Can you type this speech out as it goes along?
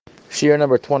Shir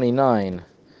number 29.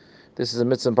 This is a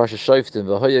mitzvah in Parsha Shoftim.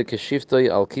 V'hoya keshiftoi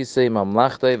al kisei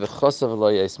mamlachtei v'chosav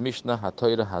lo yais mishnah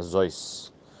hatoira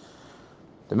hazois.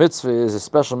 The mitzvah is a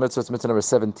special mitzvah. It's mitzvah number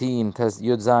 17, Tes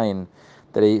Yud Zayin.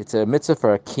 That it's a mitzvah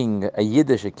for a king, a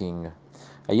Yiddish king.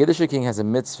 A Yiddish king has a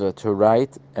mitzvah to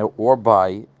write or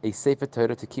buy a Sefer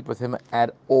Torah to keep with him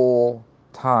at all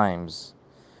times.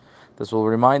 This will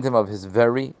remind him of his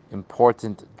very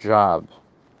important job.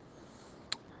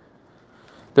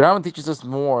 The Rambam teaches us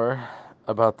more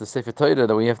about the Sefer Torah,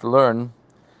 that we have to learn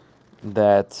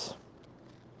that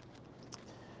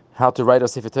how to write a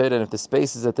Sefer Torah, and if the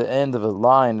space is at the end of a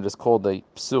line, it is called a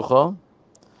psucha,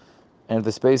 and if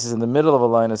the space is in the middle of a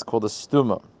line, it's called a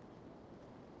stuma.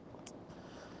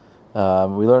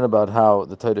 We learn about how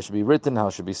the Torah should be written, how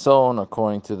it should be sewn,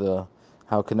 according to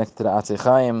how connected to the Atzei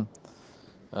Chaim.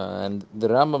 And the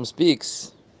Rambam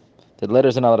speaks that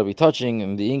letters are not allowed to be touching,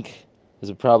 and the ink is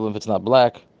a problem if it's not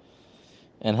black.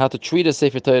 And how to treat a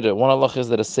Sefer Torah. One halach is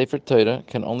that a Sefer Torah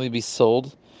can only be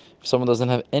sold if someone doesn't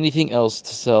have anything else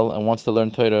to sell and wants to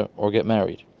learn Torah or get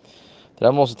married. The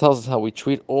Rambam also tells us how we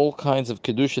treat all kinds of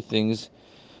Kedusha things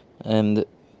and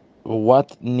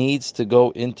what needs to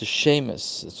go into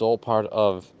Shemus. It's all part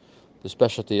of the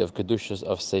specialty of Kedushas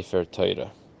of Sefer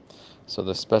Torah. So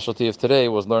the specialty of today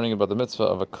was learning about the mitzvah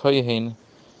of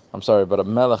about a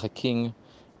melech, a king,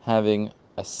 having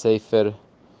a Sefer,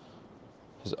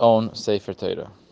 his own Sefer Torah.